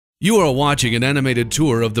You are watching an animated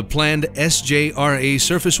tour of the planned SJRA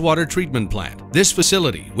surface water treatment plant. This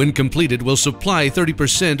facility, when completed, will supply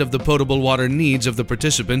 30% of the potable water needs of the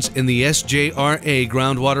participants in the SJRA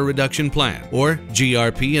Groundwater Reduction Plan, or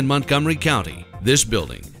GRP, in Montgomery County. This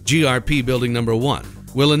building, GRP Building Number 1,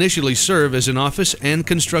 will initially serve as an office and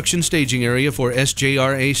construction staging area for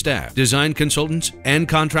SJRA staff, design consultants, and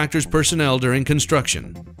contractors' personnel during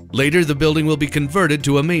construction. Later, the building will be converted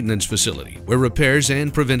to a maintenance facility, where repairs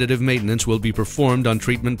and preventative maintenance will be performed on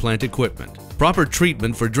treatment plant equipment. Proper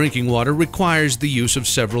treatment for drinking water requires the use of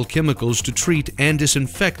several chemicals to treat and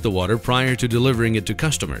disinfect the water prior to delivering it to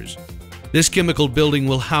customers. This chemical building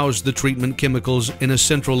will house the treatment chemicals in a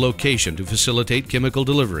central location to facilitate chemical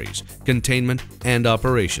deliveries, containment, and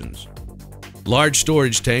operations. Large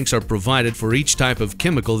storage tanks are provided for each type of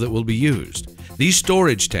chemical that will be used. These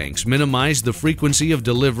storage tanks minimize the frequency of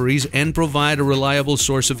deliveries and provide a reliable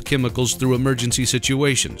source of chemicals through emergency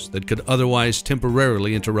situations that could otherwise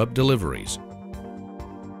temporarily interrupt deliveries.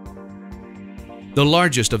 The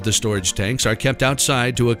largest of the storage tanks are kept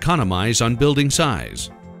outside to economize on building size.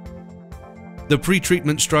 The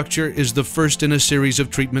pretreatment structure is the first in a series of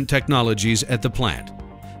treatment technologies at the plant.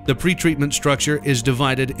 The pretreatment structure is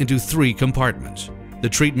divided into 3 compartments. The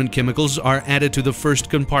treatment chemicals are added to the first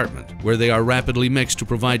compartment, where they are rapidly mixed to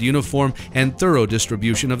provide uniform and thorough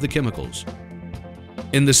distribution of the chemicals.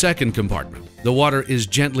 In the second compartment, the water is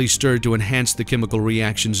gently stirred to enhance the chemical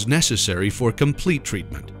reactions necessary for complete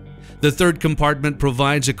treatment. The third compartment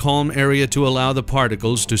provides a calm area to allow the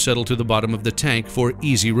particles to settle to the bottom of the tank for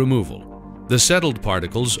easy removal. The settled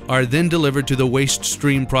particles are then delivered to the waste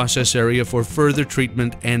stream process area for further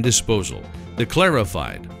treatment and disposal. The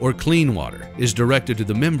clarified or clean water is directed to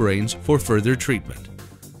the membranes for further treatment.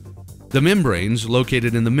 The membranes,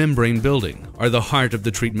 located in the membrane building, are the heart of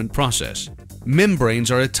the treatment process.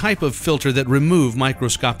 Membranes are a type of filter that remove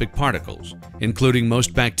microscopic particles, including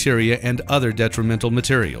most bacteria and other detrimental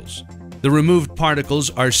materials. The removed particles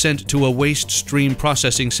are sent to a waste stream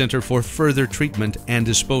processing center for further treatment and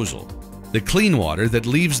disposal. The clean water that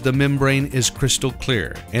leaves the membrane is crystal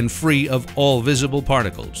clear and free of all visible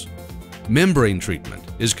particles. Membrane treatment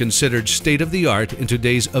is considered state-of-the-art in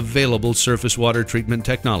today's available surface water treatment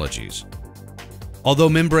technologies. Although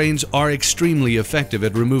membranes are extremely effective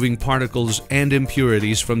at removing particles and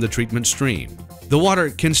impurities from the treatment stream, the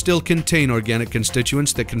water can still contain organic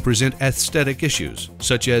constituents that can present aesthetic issues,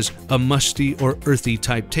 such as a musty or earthy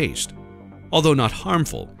type taste. Although not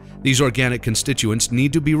harmful, these organic constituents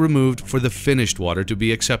need to be removed for the finished water to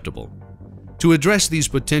be acceptable. To address these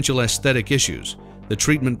potential aesthetic issues, the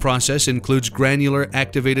treatment process includes granular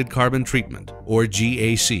activated carbon treatment, or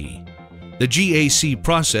GAC. The GAC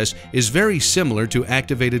process is very similar to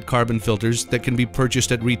activated carbon filters that can be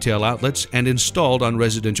purchased at retail outlets and installed on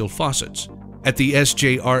residential faucets. At the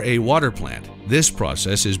SJRA water plant, this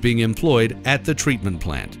process is being employed at the treatment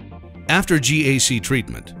plant. After GAC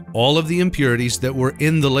treatment, all of the impurities that were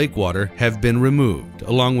in the lake water have been removed,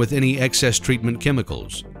 along with any excess treatment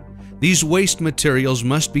chemicals. These waste materials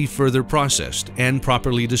must be further processed and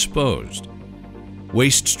properly disposed.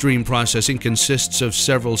 Waste stream processing consists of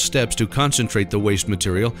several steps to concentrate the waste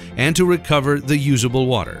material and to recover the usable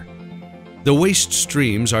water. The waste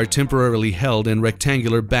streams are temporarily held in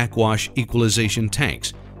rectangular backwash equalization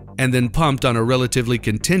tanks and then pumped on a relatively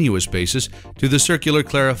continuous basis to the circular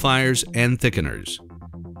clarifiers and thickeners.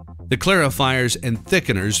 The clarifiers and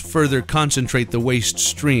thickeners further concentrate the waste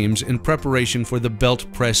streams in preparation for the belt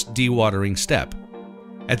press dewatering step.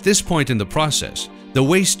 At this point in the process, the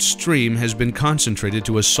waste stream has been concentrated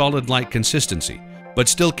to a solid-like consistency, but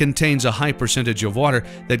still contains a high percentage of water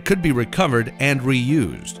that could be recovered and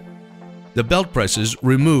reused. The belt presses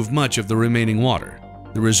remove much of the remaining water.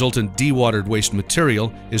 The resultant dewatered waste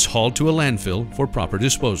material is hauled to a landfill for proper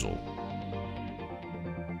disposal.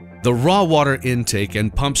 The raw water intake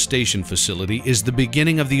and pump station facility is the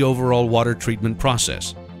beginning of the overall water treatment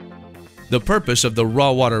process. The purpose of the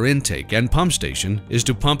raw water intake and pump station is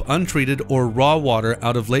to pump untreated or raw water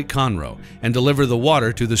out of Lake Conroe and deliver the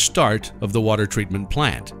water to the start of the water treatment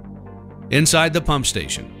plant. Inside the pump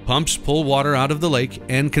station, pumps pull water out of the lake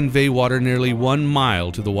and convey water nearly 1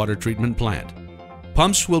 mile to the water treatment plant.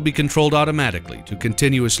 Pumps will be controlled automatically to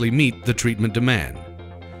continuously meet the treatment demand.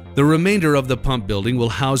 The remainder of the pump building will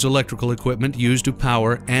house electrical equipment used to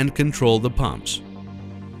power and control the pumps.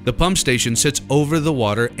 The pump station sits over the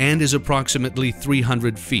water and is approximately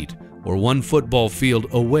 300 feet, or 1 football field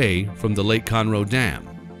away from the Lake Conroe Dam.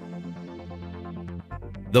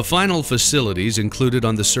 The final facilities included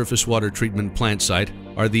on the surface water treatment plant site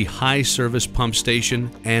are the high service pump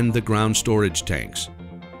station and the ground storage tanks.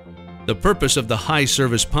 The purpose of the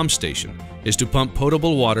high-service pump station is to pump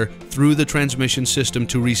potable water through the transmission system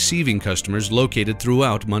to receiving customers located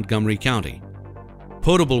throughout Montgomery County.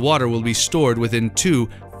 Potable water will be stored within two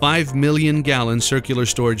 5 million gallon circular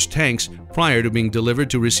storage tanks prior to being delivered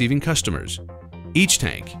to receiving customers. Each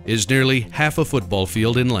tank is nearly half a football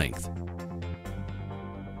field in length.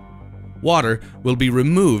 Water will be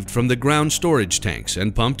removed from the ground storage tanks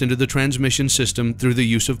and pumped into the transmission system through the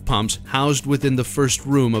use of pumps housed within the first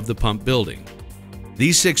room of the pump building.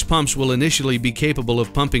 These 6 pumps will initially be capable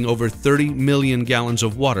of pumping over 30 million gallons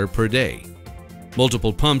of water per day.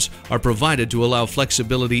 Multiple pumps are provided to allow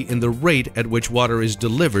flexibility in the rate at which water is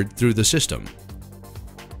delivered through the system.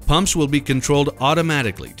 Pumps will be controlled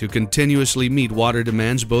automatically to continuously meet water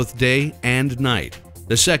demands both day and night.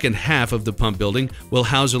 The second half of the pump building will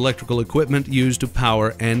house electrical equipment used to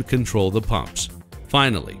power and control the pumps.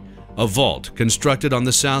 Finally, a vault constructed on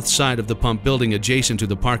the south side of the pump building adjacent to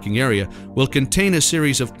the parking area will contain a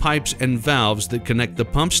series of pipes and valves that connect the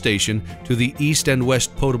pump station to the east and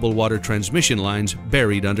west potable water transmission lines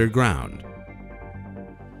buried underground.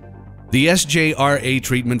 The SJRA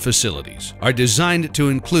treatment facilities are designed to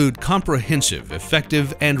include comprehensive,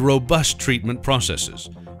 effective, and robust treatment processes,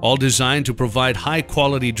 all designed to provide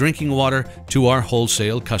high-quality drinking water to our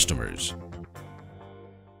wholesale customers.